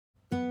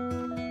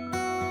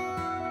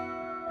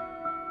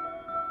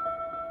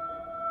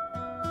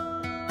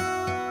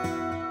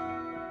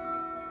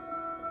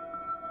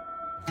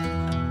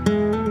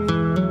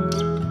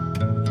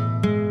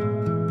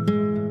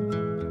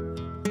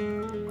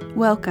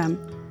Welcome.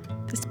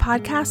 This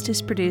podcast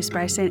is produced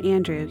by St.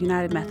 Andrew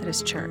United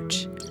Methodist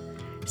Church.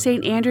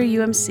 St. Andrew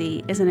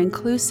UMC is an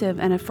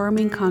inclusive and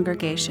affirming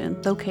congregation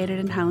located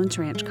in Highlands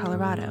Ranch,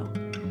 Colorado.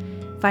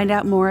 Find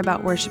out more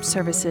about worship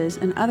services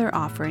and other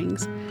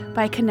offerings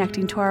by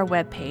connecting to our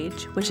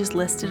webpage, which is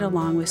listed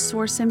along with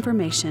source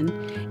information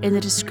in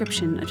the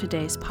description of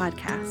today's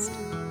podcast.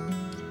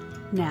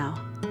 Now,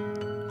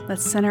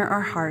 let's center our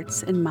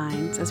hearts and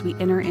minds as we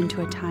enter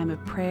into a time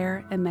of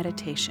prayer and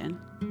meditation.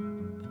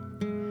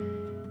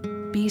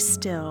 Be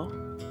still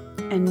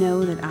and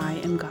know that I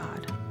am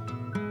God.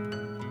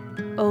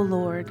 O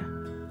Lord,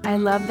 I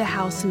love the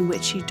house in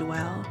which you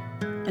dwell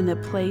and the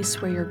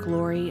place where your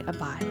glory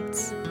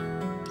abides.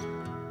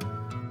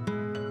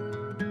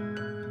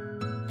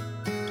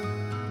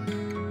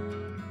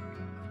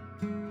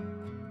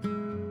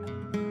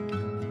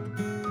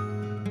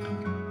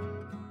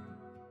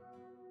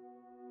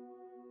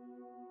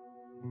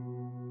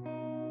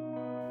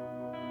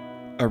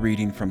 A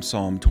reading from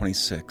Psalm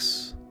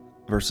 26,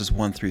 verses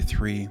 1 through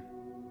 3,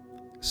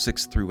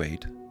 6 through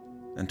 8,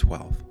 and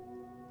 12.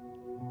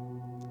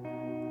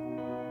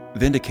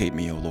 Vindicate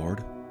me, O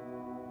Lord,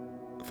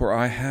 for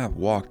I have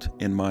walked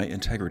in my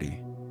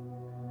integrity,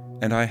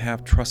 and I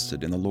have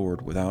trusted in the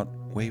Lord without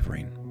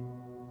wavering.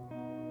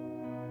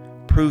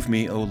 Prove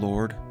me, O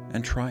Lord,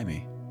 and try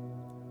me.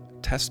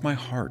 Test my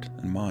heart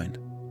and mind.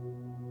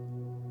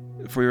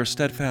 For your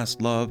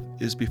steadfast love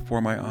is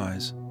before my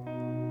eyes,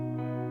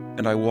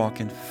 and I walk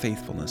in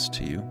faithfulness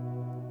to you.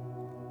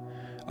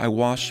 I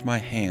wash my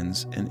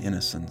hands in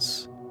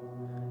innocence,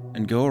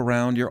 and go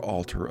around your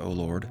altar, O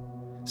Lord,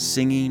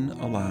 singing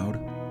aloud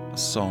a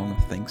song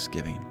of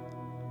thanksgiving,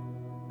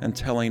 and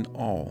telling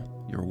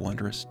all your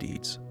wondrous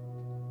deeds.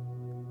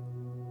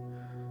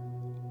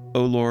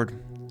 O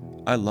Lord,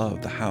 I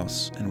love the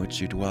house in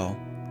which you dwell,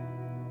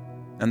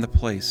 and the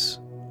place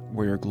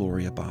where your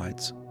glory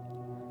abides.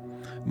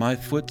 My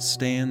foot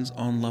stands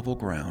on level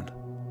ground.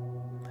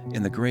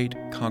 In the great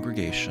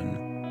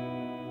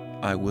congregation,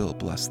 I will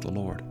bless the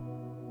Lord.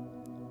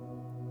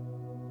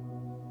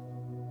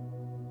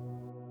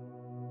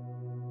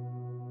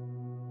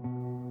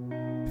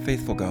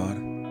 Faithful God,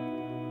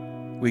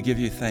 we give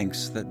you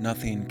thanks that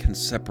nothing can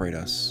separate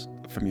us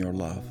from your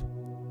love.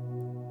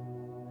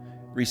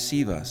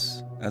 Receive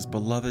us as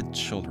beloved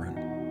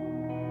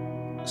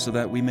children, so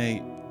that we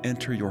may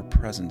enter your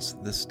presence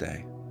this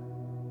day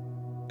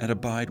and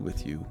abide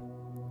with you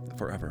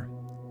forever.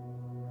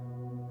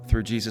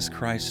 Through Jesus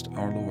Christ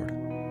our Lord.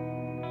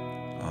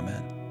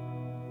 Amen.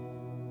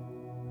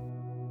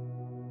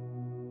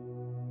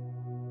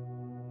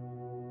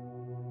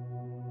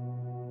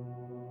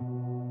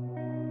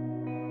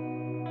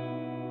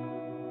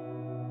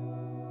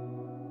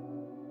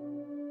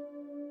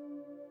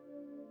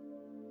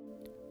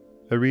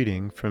 A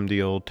reading from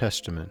the Old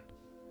Testament,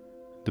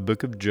 the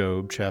book of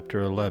Job,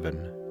 chapter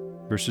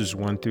 11, verses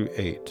 1 through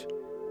 8,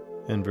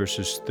 and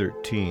verses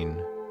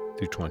 13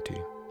 through 20.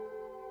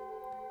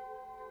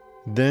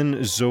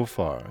 Then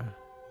Zophar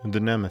the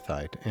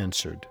Naamathite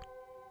answered,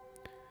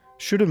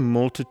 Should a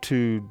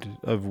multitude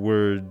of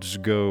words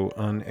go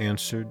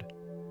unanswered?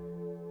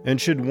 And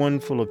should one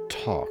full of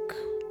talk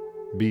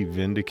be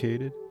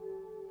vindicated?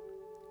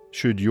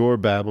 Should your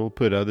babble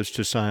put others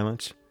to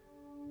silence?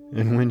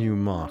 And when you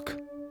mock,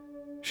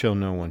 shall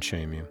no one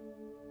shame you?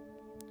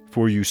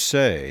 For you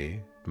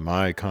say,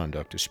 My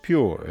conduct is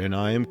pure, and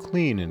I am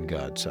clean in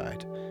God's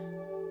sight.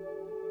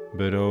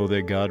 But oh,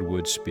 that God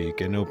would speak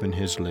and open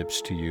his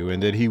lips to you,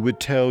 and that he would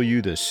tell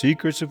you the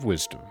secrets of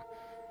wisdom.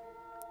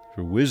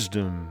 For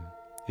wisdom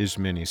is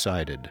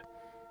many-sided.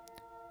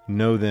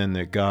 Know then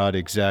that God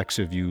exacts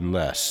of you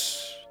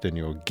less than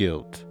your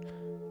guilt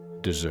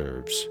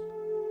deserves.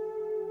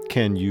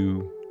 Can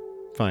you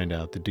find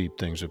out the deep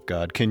things of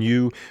God? Can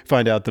you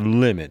find out the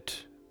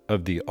limit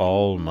of the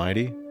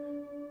Almighty?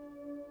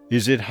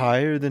 Is it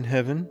higher than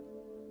heaven?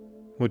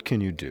 What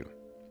can you do?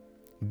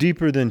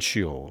 Deeper than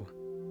Sheol?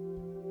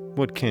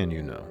 What can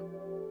you know?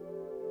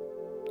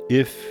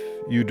 If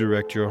you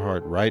direct your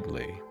heart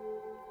rightly,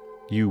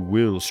 you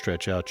will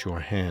stretch out your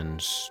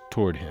hands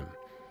toward him.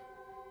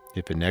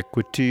 If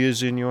iniquity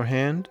is in your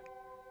hand,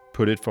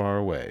 put it far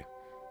away,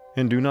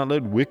 and do not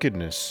let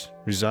wickedness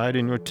reside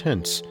in your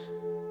tents.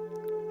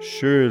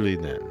 Surely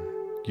then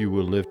you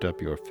will lift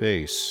up your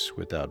face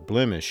without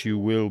blemish. You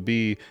will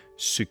be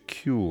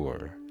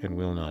secure and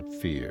will not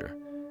fear.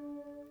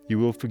 You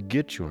will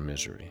forget your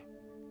misery.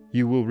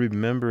 You will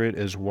remember it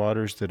as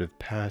waters that have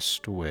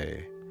passed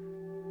away,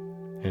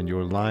 and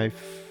your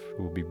life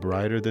will be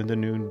brighter than the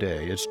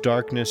noonday. Its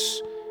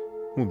darkness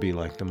will be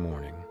like the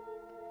morning,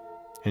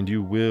 and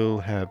you will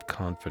have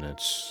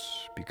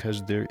confidence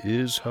because there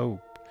is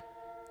hope.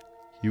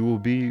 You will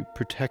be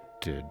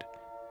protected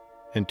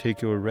and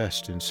take your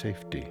rest in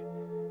safety.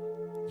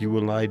 You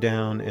will lie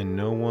down, and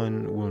no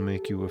one will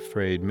make you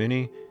afraid.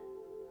 Many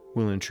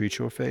will entreat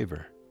your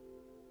favor,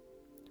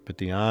 but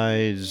the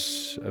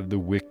eyes of the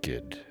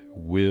wicked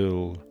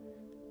will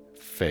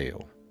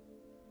fail.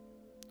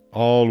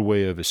 All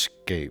way of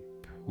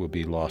escape will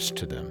be lost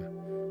to them,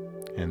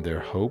 and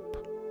their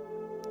hope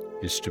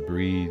is to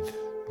breathe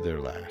their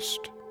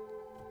last.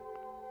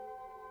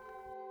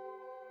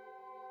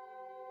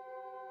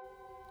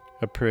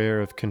 A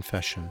prayer of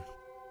confession.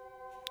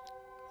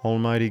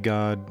 Almighty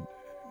God,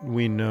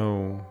 we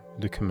know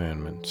the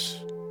commandments.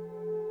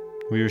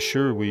 We are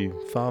sure we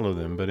follow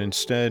them, but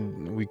instead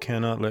we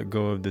cannot let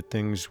go of the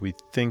things we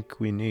think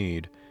we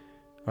need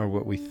or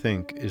what we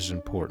think is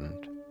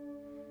important.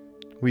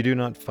 We do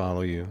not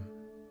follow you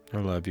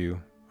or love you,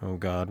 O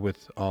God,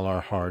 with all our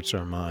hearts,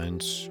 our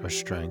minds, our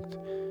strength.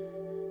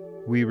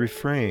 We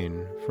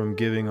refrain from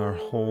giving our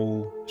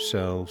whole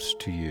selves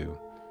to you.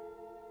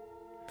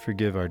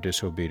 Forgive our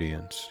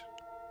disobedience,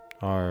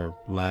 our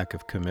lack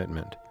of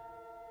commitment,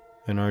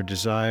 and our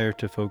desire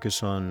to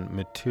focus on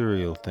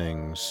material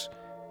things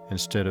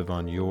instead of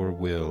on your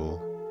will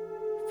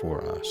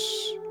for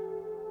us.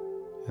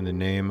 In the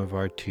name of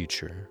our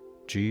teacher,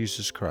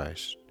 Jesus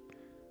Christ,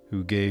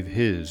 who gave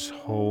his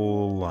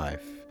whole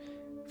life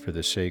for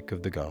the sake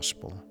of the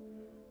gospel.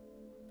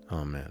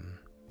 Amen.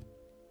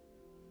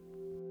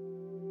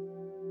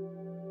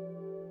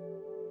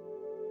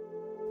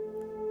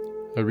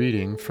 A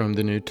reading from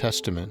the New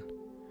Testament,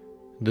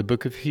 the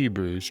book of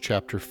Hebrews,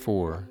 chapter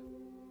 4,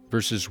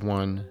 verses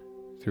 1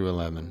 through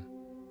 11.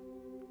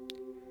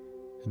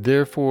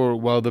 Therefore,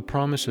 while the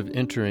promise of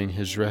entering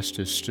his rest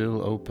is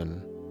still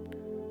open,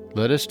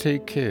 let us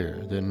take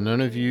care that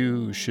none of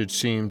you should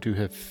seem to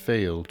have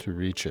failed to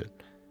reach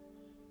it.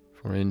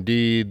 For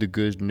indeed the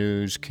good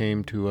news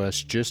came to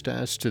us just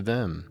as to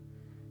them,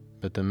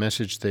 but the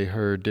message they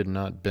heard did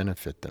not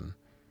benefit them,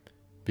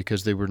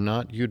 because they were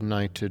not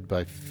united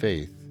by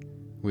faith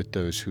with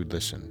those who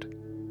listened.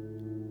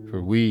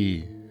 For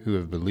we who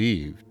have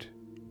believed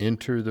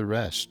enter the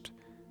rest,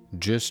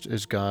 just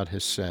as God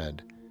has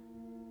said,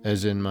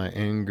 as in my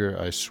anger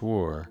I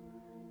swore,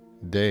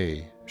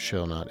 they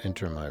shall not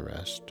enter my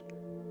rest,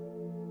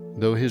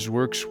 though his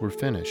works were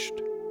finished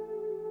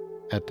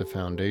at the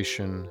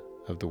foundation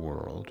of the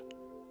world.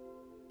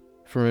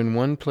 For in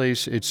one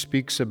place it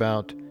speaks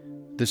about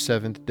the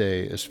seventh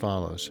day as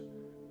follows,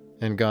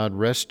 and God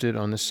rested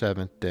on the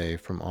seventh day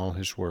from all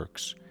his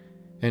works.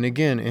 And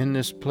again in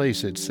this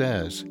place it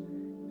says,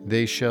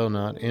 they shall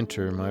not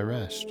enter my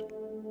rest.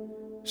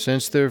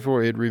 Since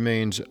therefore it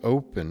remains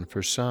open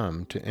for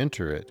some to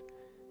enter it,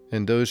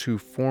 and those who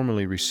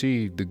formerly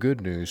received the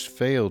good news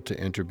failed to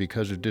enter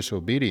because of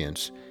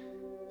disobedience,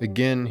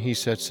 again he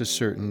sets a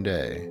certain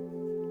day,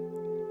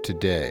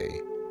 today,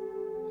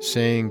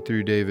 saying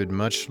through David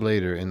much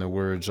later in the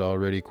words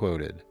already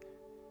quoted,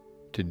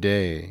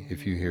 today,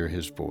 if you hear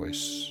his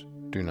voice,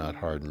 do not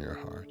harden your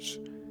hearts.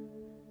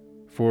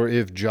 For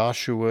if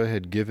Joshua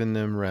had given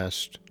them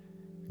rest,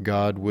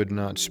 God would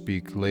not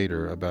speak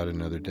later about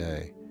another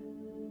day.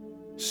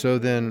 So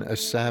then a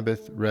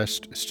Sabbath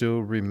rest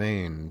still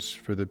remains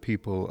for the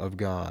people of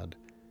God.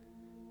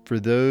 For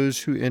those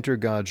who enter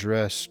God's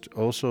rest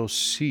also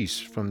cease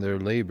from their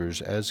labors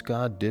as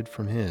God did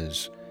from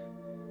his.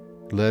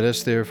 Let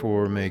us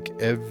therefore make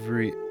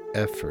every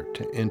effort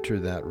to enter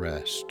that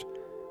rest,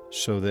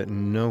 so that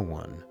no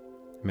one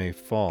may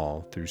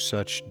fall through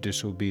such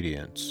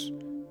disobedience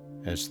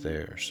as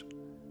theirs.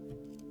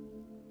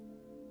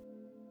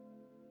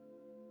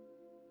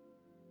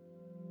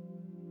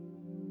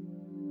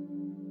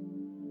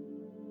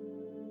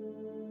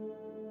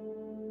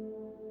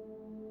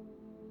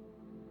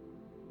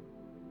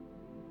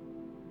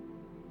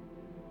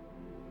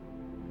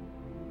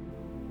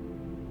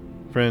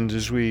 Friends,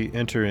 as we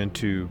enter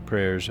into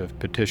prayers of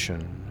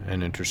petition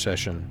and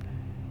intercession,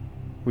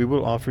 we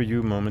will offer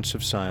you moments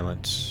of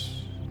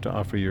silence to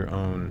offer your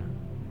own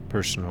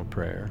personal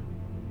prayer.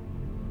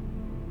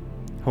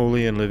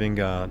 Holy and living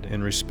God,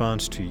 in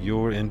response to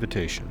your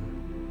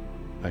invitation,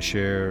 I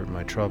share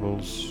my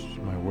troubles,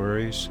 my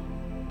worries,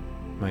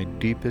 my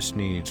deepest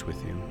needs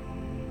with you.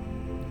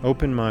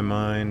 Open my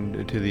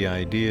mind to the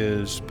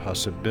ideas,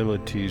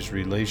 possibilities,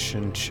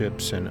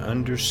 relationships, and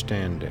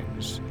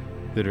understandings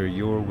that are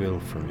your will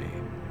for me.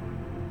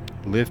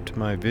 Lift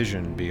my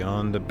vision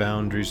beyond the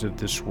boundaries of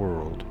this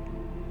world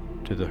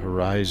to the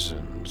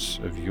horizons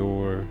of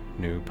your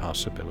new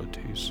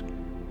possibilities.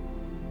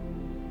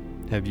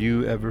 Have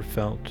you ever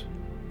felt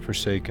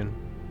forsaken?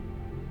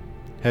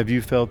 Have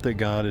you felt that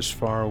God is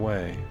far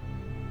away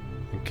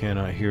and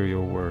cannot hear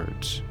your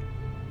words?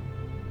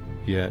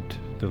 Yet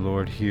the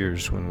Lord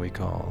hears when we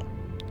call.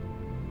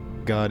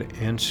 God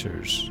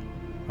answers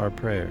our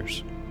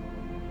prayers.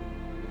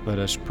 Let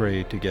us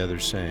pray together,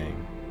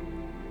 saying,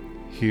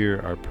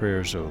 hear our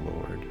prayers, O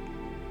Lord.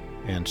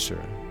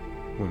 Answer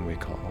when we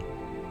call.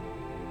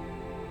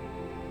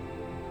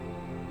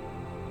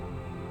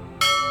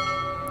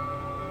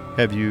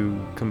 Have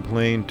you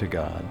complained to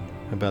God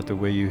about the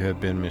way you have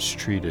been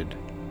mistreated,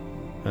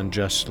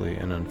 unjustly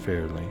and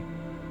unfairly?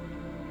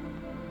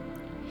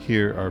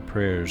 Hear our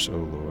prayers, O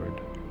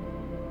Lord.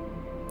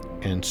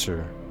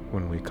 Answer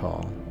when we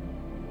call.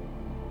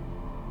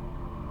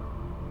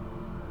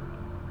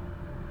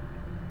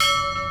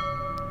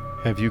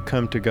 Have you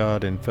come to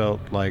God and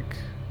felt like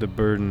the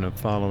burden of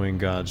following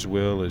God's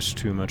will is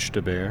too much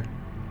to bear?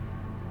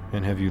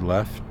 And have you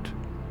left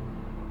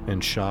in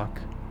shock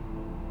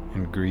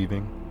and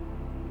grieving.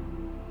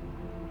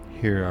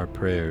 Hear our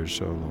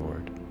prayers, O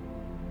Lord.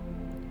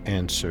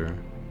 Answer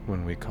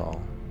when we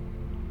call.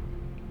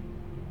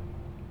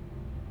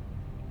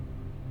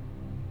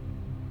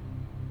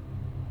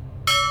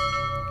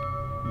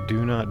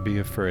 Do not be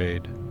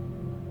afraid.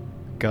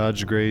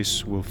 God's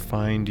grace will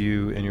find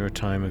you in your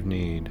time of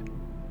need,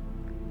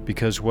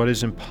 because what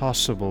is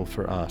impossible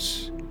for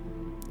us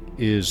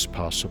is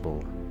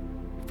possible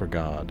for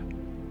God.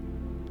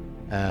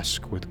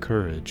 Ask with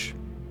courage.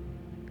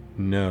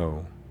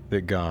 Know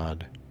that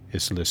God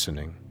is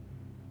listening.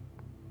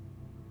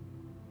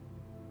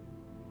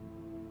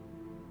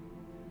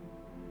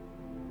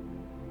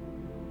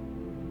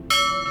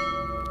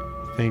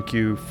 Thank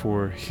you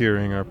for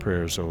hearing our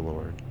prayers, O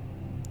Lord,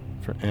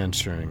 for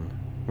answering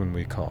when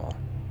we call.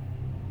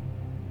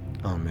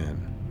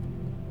 Amen.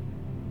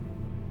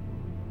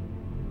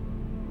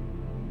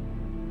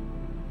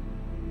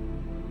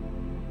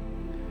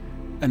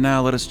 And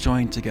now let us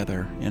join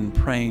together in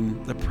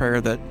praying the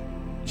prayer that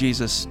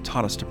Jesus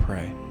taught us to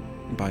pray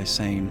by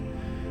saying,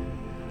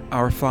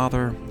 Our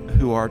Father,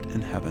 who art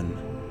in heaven,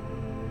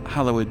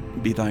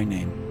 hallowed be thy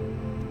name.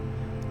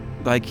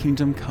 Thy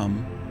kingdom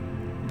come,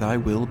 thy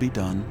will be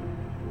done,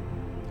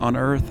 on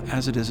earth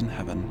as it is in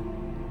heaven.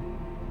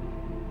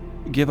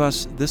 Give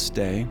us this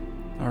day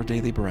our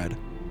daily bread,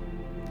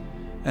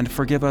 and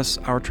forgive us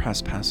our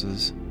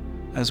trespasses,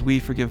 as we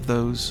forgive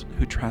those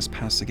who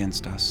trespass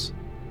against us.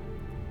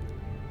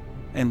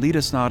 And lead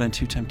us not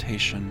into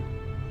temptation,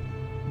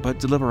 but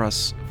deliver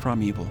us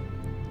from evil.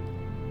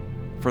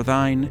 For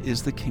thine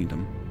is the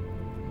kingdom,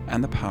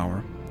 and the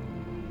power,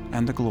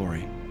 and the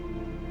glory,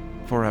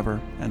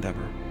 forever and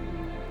ever.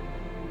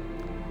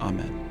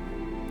 Amen.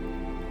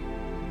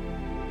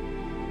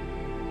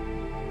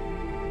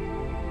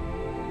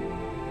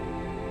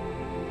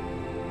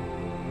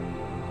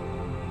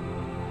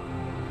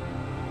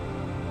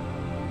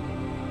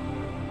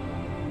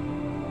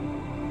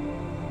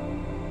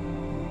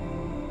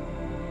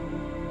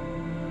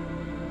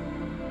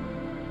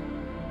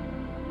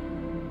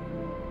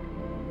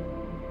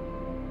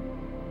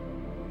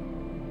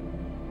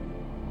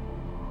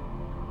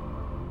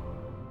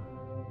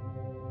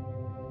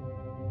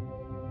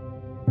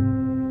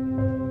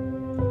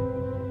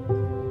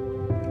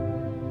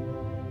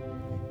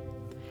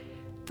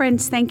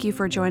 Friends, thank you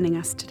for joining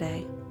us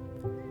today.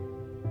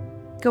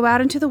 Go out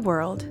into the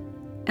world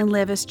and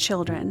live as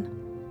children,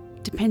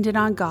 dependent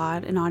on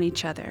God and on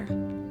each other,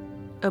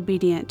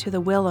 obedient to the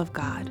will of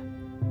God,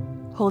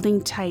 holding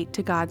tight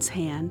to God's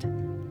hand,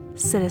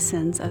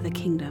 citizens of the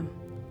kingdom.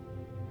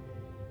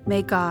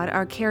 May God,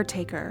 our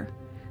caretaker,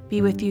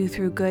 be with you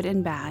through good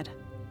and bad,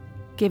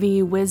 giving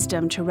you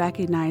wisdom to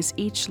recognize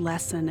each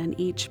lesson and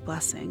each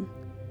blessing.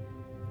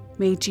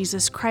 May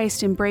Jesus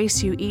Christ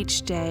embrace you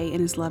each day in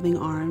his loving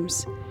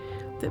arms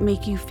that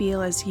make you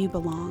feel as you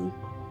belong,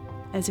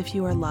 as if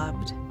you are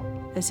loved,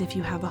 as if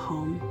you have a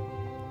home.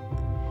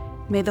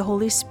 May the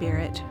Holy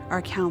Spirit,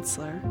 our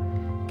counselor,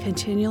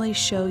 continually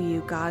show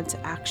you God's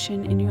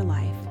action in your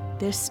life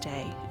this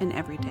day and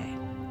every day.